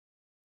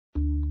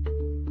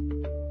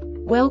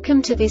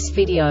Welcome to this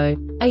video.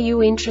 Are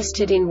you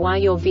interested in why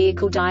your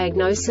vehicle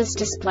diagnosis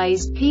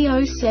displays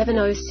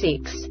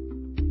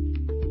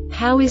P0706?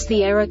 How is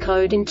the error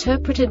code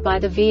interpreted by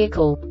the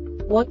vehicle?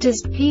 What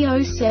does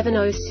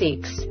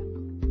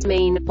P0706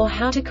 mean, or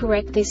how to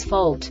correct this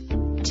fault?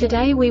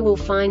 Today we will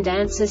find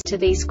answers to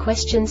these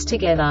questions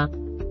together.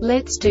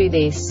 Let's do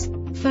this.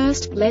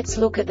 First, let's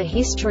look at the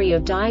history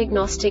of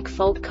diagnostic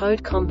fault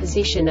code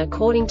composition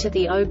according to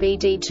the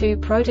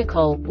OBD2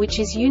 protocol, which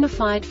is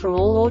unified for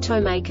all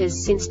automakers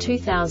since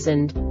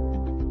 2000.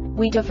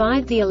 We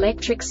divide the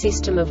electric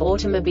system of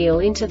automobile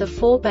into the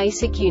four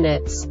basic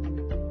units: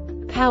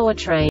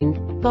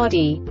 powertrain,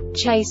 body,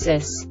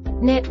 chassis,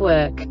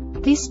 network.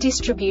 This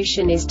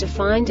distribution is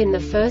defined in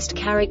the first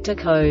character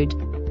code.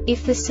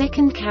 If the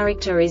second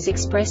character is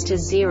expressed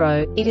as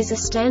 0, it is a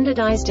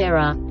standardized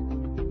error.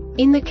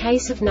 In the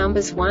case of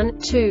numbers 1,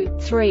 2,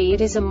 3,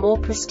 it is a more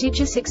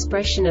prestigious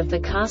expression of the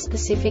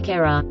car-specific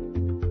error.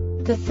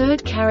 The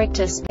third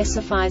character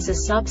specifies a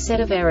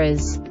subset of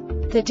errors.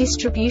 The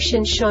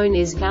distribution shown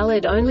is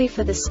valid only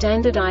for the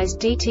standardized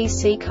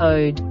DTC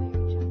code.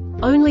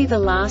 Only the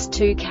last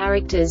two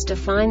characters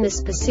define the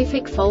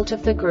specific fault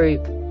of the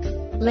group.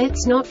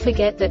 Let's not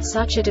forget that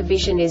such a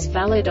division is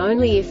valid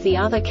only if the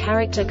other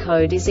character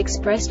code is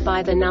expressed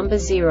by the number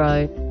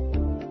 0.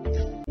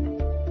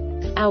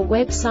 Our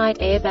website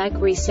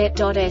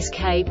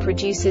airbagreset.sk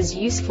produces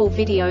useful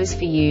videos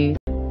for you.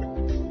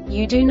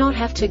 You do not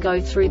have to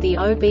go through the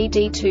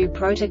OBD2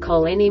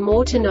 protocol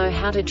anymore to know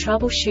how to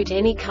troubleshoot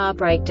any car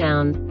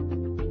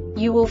breakdown.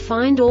 You will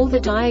find all the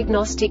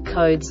diagnostic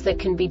codes that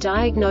can be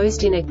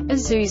diagnosed in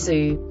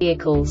Isuzu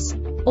vehicles.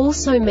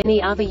 Also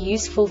many other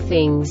useful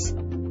things.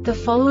 The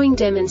following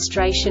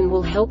demonstration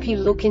will help you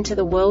look into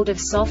the world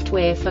of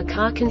software for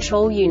car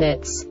control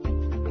units.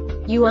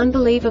 You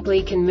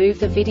unbelievably can move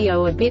the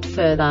video a bit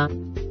further.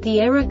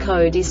 The error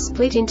code is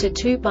split into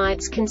 2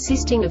 bytes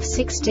consisting of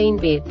 16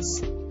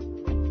 bits.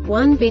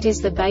 1 bit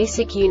is the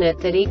basic unit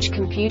that each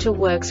computer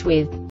works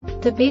with.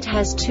 The bit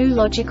has 2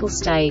 logical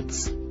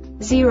states: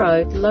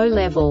 0, low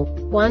level,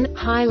 1,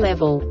 high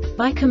level.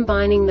 By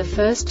combining the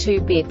first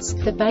 2 bits,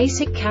 the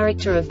basic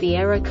character of the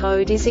error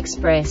code is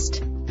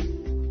expressed.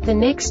 The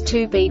next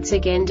 2 beats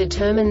again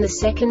determine the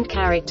second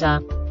character.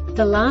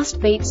 The last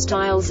beat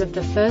styles of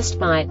the first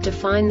byte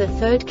define the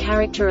third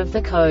character of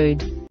the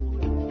code.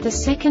 The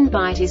second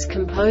byte is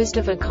composed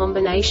of a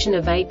combination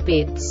of 8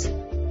 bits.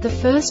 The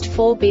first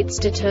 4 bits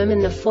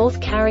determine the fourth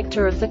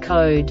character of the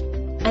code.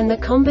 And the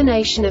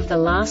combination of the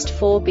last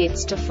 4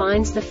 bits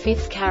defines the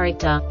fifth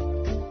character.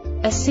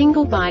 A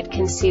single byte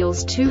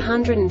conceals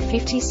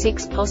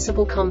 256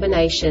 possible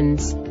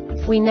combinations.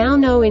 We now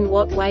know in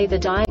what way the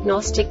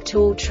diagnostic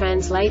tool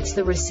translates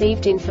the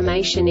received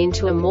information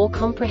into a more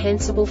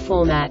comprehensible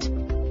format.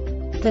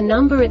 The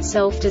number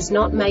itself does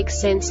not make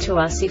sense to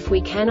us if we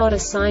cannot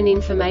assign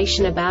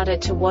information about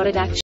it to what it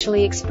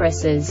actually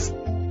expresses.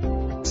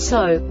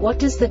 So, what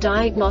does the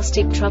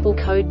Diagnostic Trouble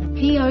Code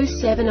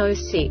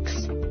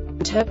P0706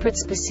 interpret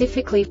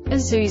specifically for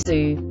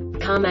Isuzu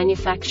car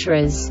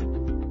manufacturers?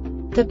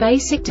 The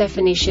basic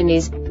definition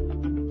is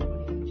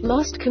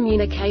lost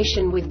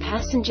communication with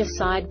passenger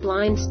side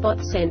blind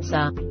spot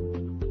sensor.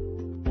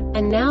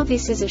 And now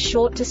this is a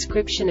short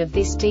description of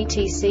this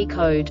DTC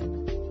code.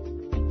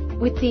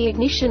 With the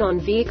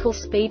ignitionon vehicle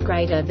speed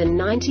greater than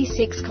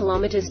 96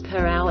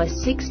 km/h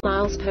 6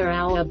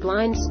 mph,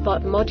 blind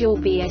spot module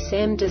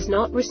BSM does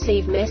not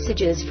receive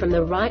messages from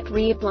the right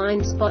rear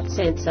blind spot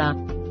sensor.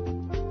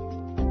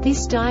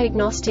 This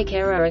diagnostic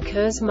error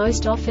occurs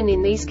most often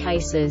in these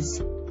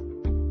cases: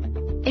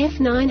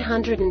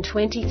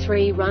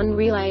 F923 run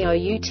relay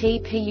OUT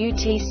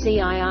PUT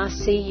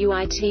CIRC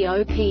UIT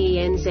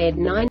OPENZ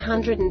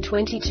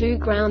 922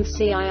 ground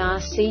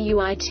CIRC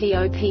UIT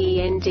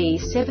OPEND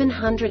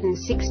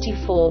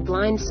 764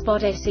 blind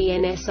spot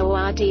SEN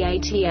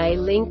SORDATA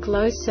link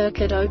low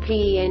circuit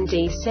OPEND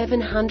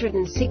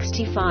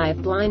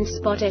 765 blind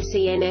spot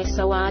SEN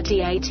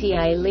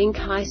SORDATA link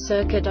high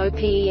circuit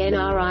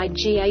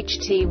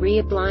OPENRIGHT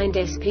rear blind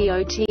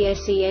SPOT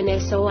SEN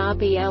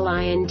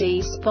SORBLIND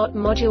spot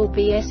module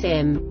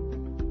BSM.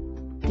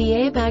 The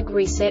Airbag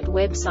Reset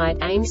website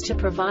aims to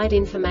provide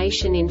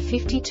information in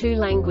 52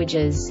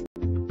 languages.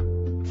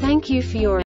 Thank you for your